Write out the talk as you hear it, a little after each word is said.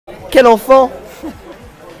quel enfant!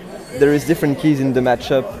 There is different keys in the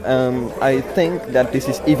matchup. I think that this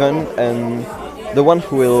is even, and the one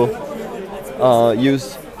who will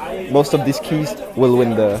use most of these keys will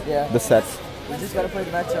win the set. We just gotta play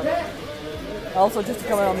the matchup. Also, just to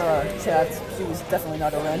comment on the chat, he was definitely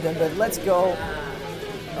not a random, but let's go.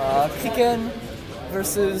 Krycken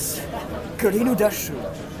versus GreenDash.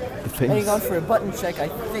 Heading on for a button check, I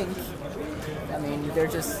think. I mean, they're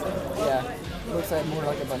just, looks like more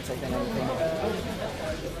like a button check than anything.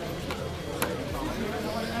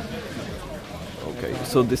 Okay,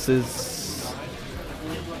 so this is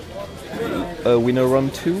winner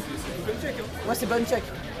round 2. What's the button check?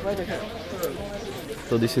 Right there.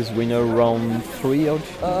 So this is winner round 3, Ouch?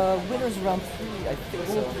 Winners round 3, I think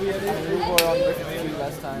so. I mean, we were on versus 2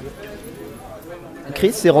 last time.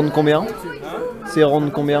 Chris, c'est round combien? C'est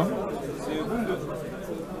round combien?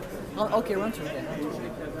 Okay, round 2 again.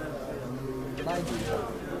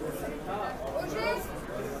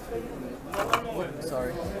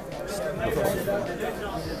 Sorry.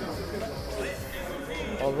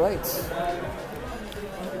 Alright.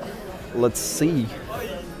 Let's see.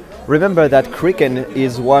 Remember that Krycken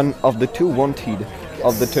is one of the 2 wanted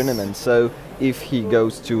of the tournament, so if he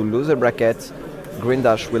goes to loser bracket,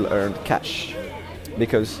 GreenDash will earn cash.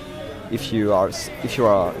 Because if you are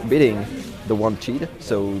beating the wanted,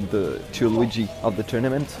 so the 2 Luigi of the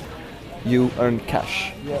tournament, you earn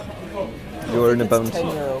cash. Yep. You earn a bounty.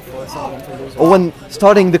 €10 for someone to lose. Oh, when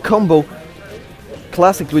starting the combo,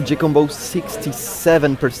 classic Luigi combo,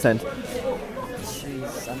 67%.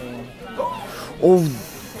 Jeez, I mean. Oh.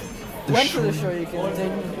 Went for the show, you can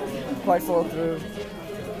didn't quite follow through.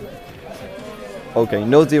 Okay,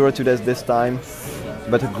 no 0 to death this time,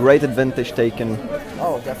 but a great advantage taken.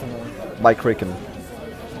 Oh, definitely. By Krycken.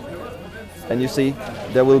 And you see,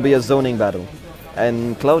 there will be a zoning battle,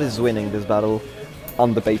 and Cloud is winning this battle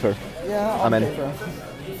on the paper. Yeah, on paper.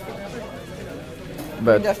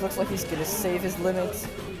 But GreenDash looks like he's gonna save his limits.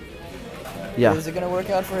 Yeah. Is it gonna work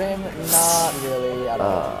out for him? Not really at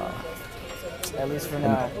all. At least for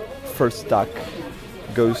now. First stock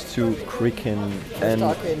goes to Krycken, and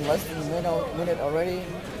stock in less than a minute already.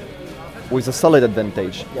 With a solid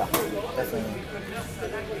advantage. Yeah, definitely.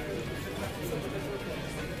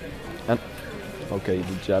 And okay,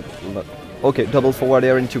 the jab. Okay, double forward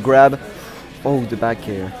air into grab. Oh, the back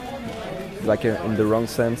air. Back air in the wrong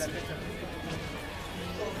sense.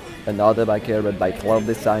 Another back air, but by Cloud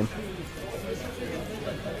this time.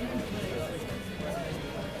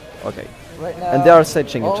 Okay. Right now, and they are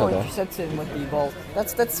setching each other. Intercepts him with the ball.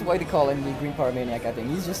 That's why they call him the Green Power Maniac, I think.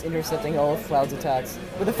 He's just intercepting all of Cloud's attacks.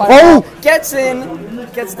 With the fire gets in!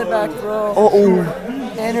 Gets the back throw.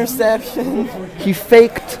 Interception. He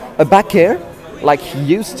faked a back air like he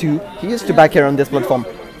used to. He used to back air on this platform.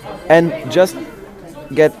 And just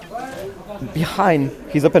get behind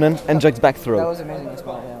his opponent and jacks back throw. That was amazing as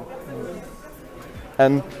well, yeah.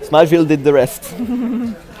 And Smashville did the rest.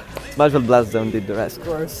 Smashville Blast Zone did the rest. Of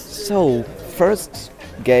course. So, first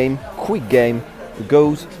game, quick game,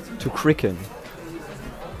 goes to Krycken.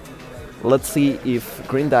 Let's see if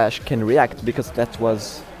GreenDash can react, because that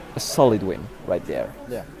was a solid win right there.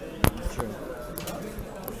 Yeah, it's true.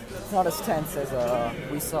 It's not as tense as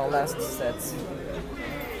we saw last sets.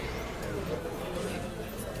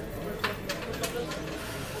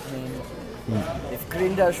 I mean, if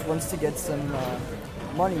GreenDash wants to get some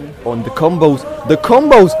money on the combos,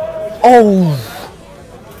 oh!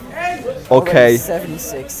 Okay.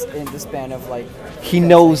 76 in the span of like. He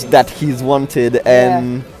knows that he's wanted,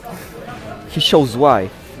 and he shows why.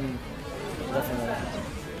 Definitely.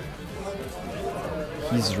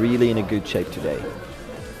 He's really in a good shape today.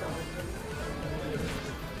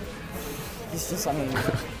 He's just, I mean,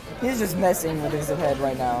 he's just messing with his head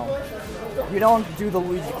right now. You don't do the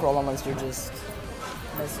Luigi crawl unless you're just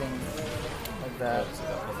messing like that.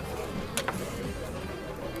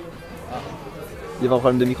 Il y avait un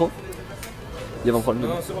problème de micro? Il y avait un problème de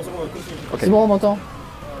micro? Okay. C'est bon, on m'entend?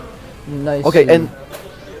 Nice. Okay, and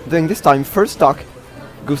during this time, first stock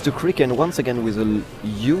goes to Krycken once again with a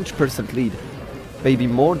huge percent lead. Maybe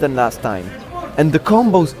more than last time. And the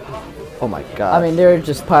combos, oh my god. I mean, they're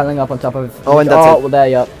just piling up on top of. Oh, and that's it. Well, there,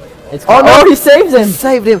 yep. It's no, he saved him!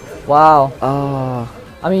 Saved him! Wow. Ah.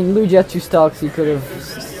 I mean, Luigi had 2 stocks. He could have,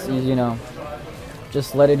 you know,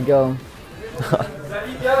 just let it go.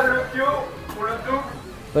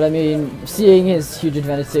 But I mean, seeing his huge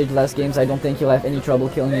advantage last games, I don't think he'll have any trouble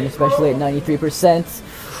killing him, especially at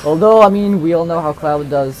 93%. Although, I mean, we all know how Cloud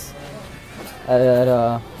does at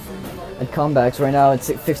comebacks. Right now, it's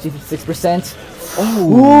 56%.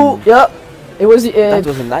 Oh! Ooh, yep. It was. That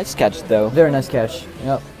was a nice catch, though. Very nice catch.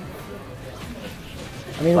 Yep.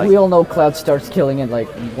 I mean, Like- we all know Cloud starts killing at like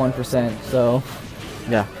 1%, so...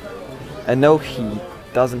 Yeah. And no, he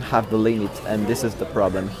doesn't have the limit, and this is the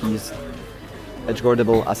problem. He's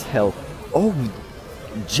edgeguardable as hell. Oh,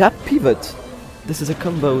 jab pivot. This is a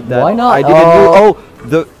combo that Why not? I didn't know. Oh,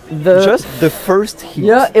 The- just the first hit.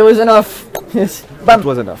 Yeah, it was enough. Yes. That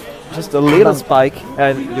was enough. Just a little spike,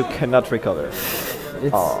 and you cannot recover.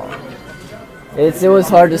 It's, Oh. it was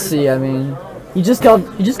hard to see. I mean, he just got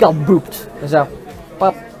booped. So,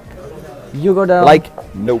 pop. You go down. Like,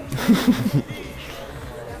 nope.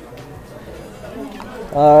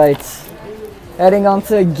 All right, heading on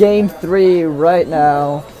to game 3 right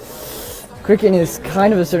now. Krycken is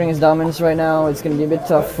kind of asserting his dominance right now. It's going to be a bit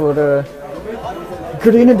tough for the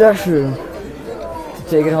GreenDash to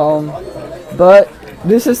take it home, but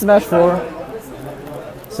this is Smash 4,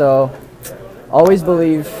 so always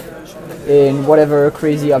believe in whatever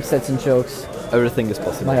crazy upsets and chokes. Everything is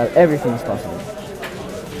possible. Everything is possible.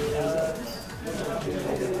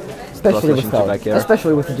 Especially with Flashing to back air.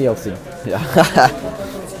 especially with the DLC. Yeah.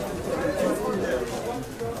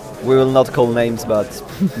 We will not call names, but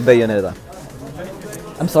Bayonetta.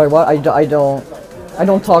 I'm sorry, what? I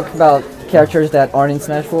don't talk about characters that aren't in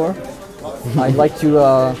Smash 4. I'd like to,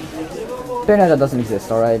 Bayonetta doesn't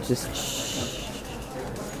exist, alright? Just shh.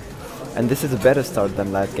 And this is a better start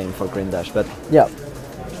than last game for GreenDash, but Yeah.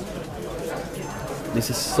 this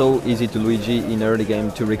is so easy to Luigi in early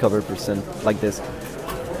game to recover percent like this.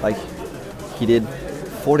 Like, he did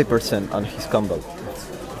 40% on his combo.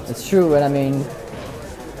 It's true, and I mean,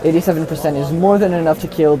 87% is more than enough to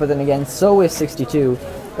kill, but then again, so is 62.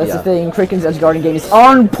 That's Yeah. the thing, Kricken's edge guarding game is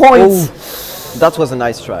on point! Oh, that was a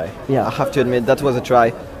nice try. Yeah. I have to admit, that was a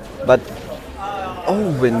try. But,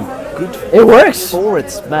 oh, when good It works! forward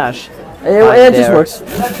smash. It just there. works.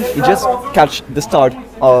 He just catch the start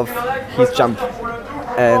of his jump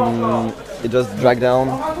and it just drag down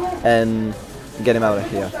and get him out of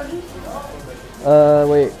here.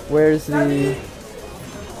 Wait, where's the...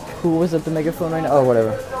 Who was at the megaphone right now? Oh,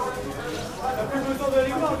 whatever.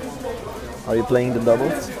 Are you playing the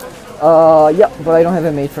doubles? Yeah, but I don't have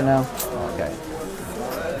a mate for now. Okay.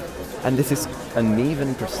 And this is an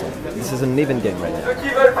even percent. This is an even game right now. Ceux qui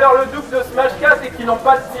veulent faire le double de Smash 4 et qui n'ont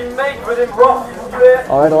pas de teammate, venez me voir s'il vous plaît.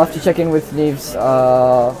 Alright, I'll have to check in with Neves.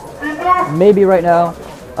 Maybe right now.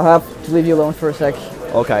 I'll have to leave you alone for a sec.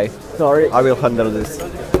 Okay, Sorry. I will handle this.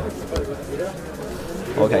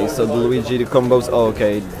 Okay, so the Luigi, the combos, oh,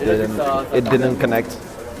 okay, it didn't connect.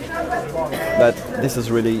 But this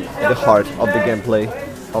is really the heart of the gameplay,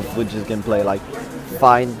 of Luigi's gameplay, like,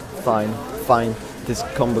 find this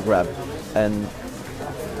combo grab. And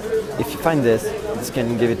if you find this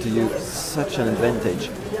can give it to you such an advantage.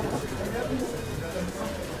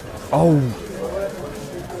 Oh!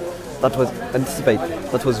 That was anticipate,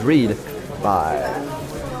 that was read by...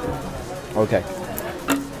 Okay.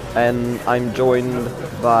 And I'm joined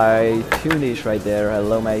by Tunish right there.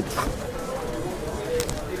 Hello, mate.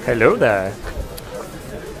 Hello there.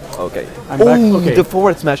 Okay. I'm back. Ooh, Okay. the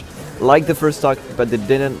forward smash, like the first stock, but it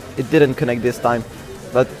didn't connect this time.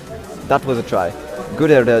 But that was a try.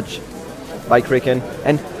 Good air dodge by Krycken,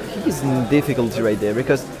 and he's in difficulty right there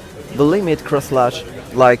because the limit cross slash,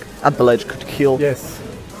 like at the ledge, could kill. Yes.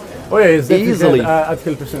 Oh yeah, it's Easily. definitely at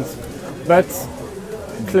kill percent. But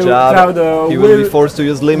Jab, Cloud he will be forced to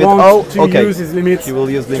use limit. want Oh, to okay. use his limit. He will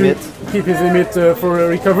use to limit. Keep his limit for a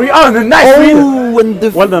recovery. Oh, and a nice read! Oh, and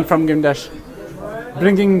the Well done from GreenDash.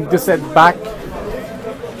 Bringing the set back.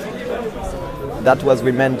 that was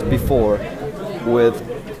we meant before with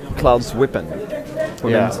Cloud's weapon.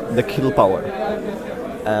 We Yeah. meant the kill power.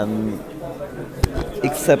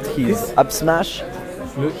 Except his up smash,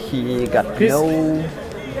 he got Chris? no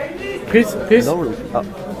Chris, no.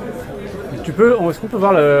 Oh, est-ce qu'on peut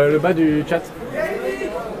voir le bas du chat?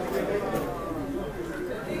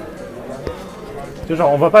 Tu sais,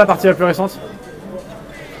 genre, on voit pas la partie la plus récente?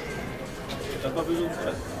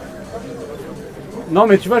 Non,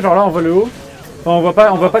 mais tu vois, genre là, on voit le haut. Enfin,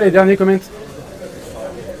 on voit pas les derniers comments.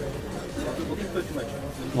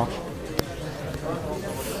 Non.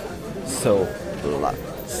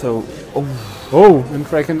 so oh, Oh, and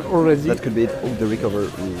Krycken already that could be it. Oh, the recover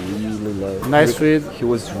really low. Nice read He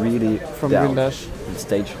was really from down GreenDash. on the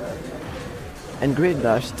stage. And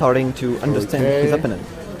GreenDash starting to understand his Okay. opponent.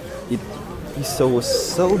 He saw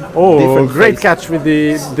so Oh, different great face. catch with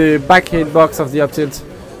the back hitbox of the up tilt.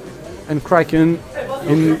 And Krycken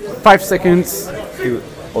in 5 seconds,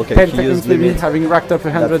 Okay, 10 he seconds used maybe, limit. having racked up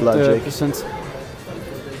 100%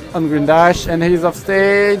 on GreenDash, and he's off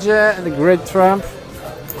stage, and a great trump.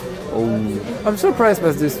 Oh, I'm surprised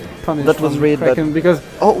by this. punish That was from read, but- Krycken because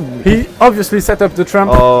Oh, he obviously set up the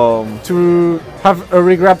trump to have a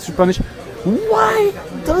regrab to punish. Why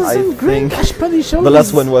doesn't think GreenDash punish all the last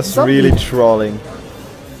these one was zombies? really trolling.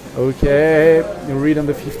 Okay, you read on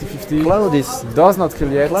the 50-50. Does not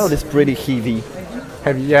kill yet. Cloud is pretty heavy,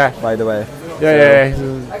 Heavy, yeah. by the way. Yeah,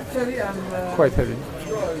 he's quite heavy.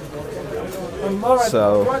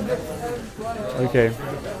 So Okay.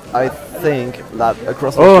 I think that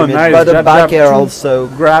across the Oh, limit, nice. but a Jab, back jab, air two. also,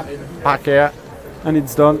 Grab, back air, and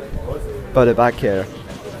it's done. but a back air.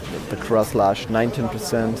 The cross slash,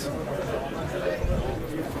 19%.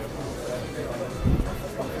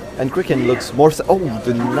 And Krycken looks more. Oh,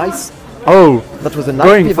 the nice. Oh, That was a nice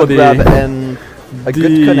Going for pivot the- grab and a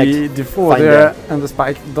good connect. The four Find there that. and the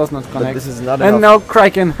spike does not But connect. this is not And enough. now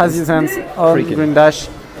Krycken has his hands on Krycken. GreenDash.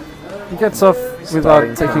 He gets off without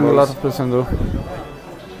Starting taking a combos. lot of percent though.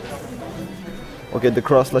 Okay, the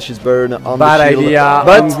cross slash is burned on Bad the shield. idea.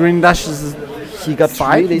 But on GreenDash's he got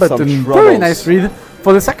fight, really but a some very troubles. nice read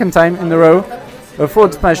for the second time in a row. A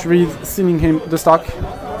forward smash read, sealing him the stock.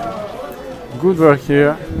 Good work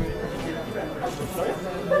here.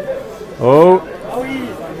 Oh,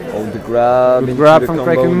 Oh, the grab Good into grab the from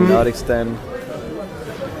combo Krycken. will not extend.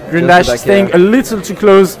 GreenDash back staying air. a little too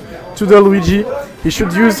close to the Luigi. He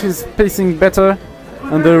should use his pacing better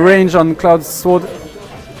and the range on Cloud's sword.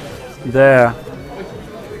 There.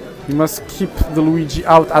 He must keep the Luigi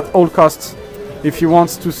out at all costs if he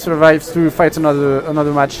wants to survive to fight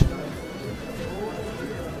another match.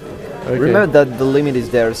 Okay. Remember that the limit is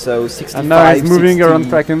there, so 65, And now he's moving 60, around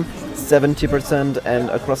Krycken. 70% and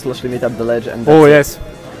a cross slash limit at the ledge. And Oh that's yes.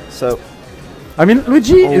 it. So I mean,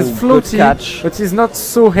 Luigi Oh, is good floaty, catch. but he's not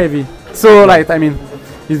so heavy. So light, I mean.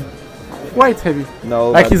 He's quite heavy. no,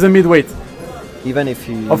 Like but he's a midweight. even if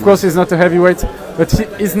he Of course, he's not a heavyweight, but he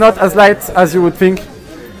is not as light as you would think.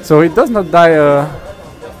 So he does not die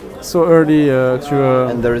so early to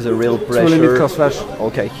and there is a real a limit pressure. cross flash.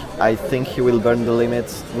 Okay, I think he will burn the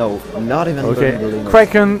limits. No, not even Okay, burn the limits.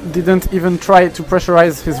 Krycken didn't even try to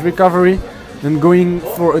pressurize his recovery, and going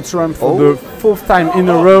for a trump for Oh. the fourth time in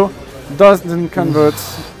a row doesn't convert.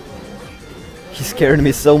 He scared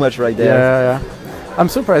me so much right there. Yeah. I'm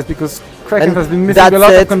surprised because Krycken And has been missing that's a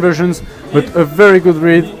lot it. of conversions, but a very good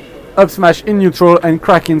read. Up smash in neutral, and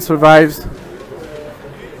Krycken survives.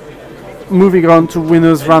 Moving on to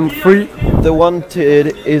winners round 3. The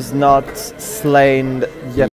wanted is not slain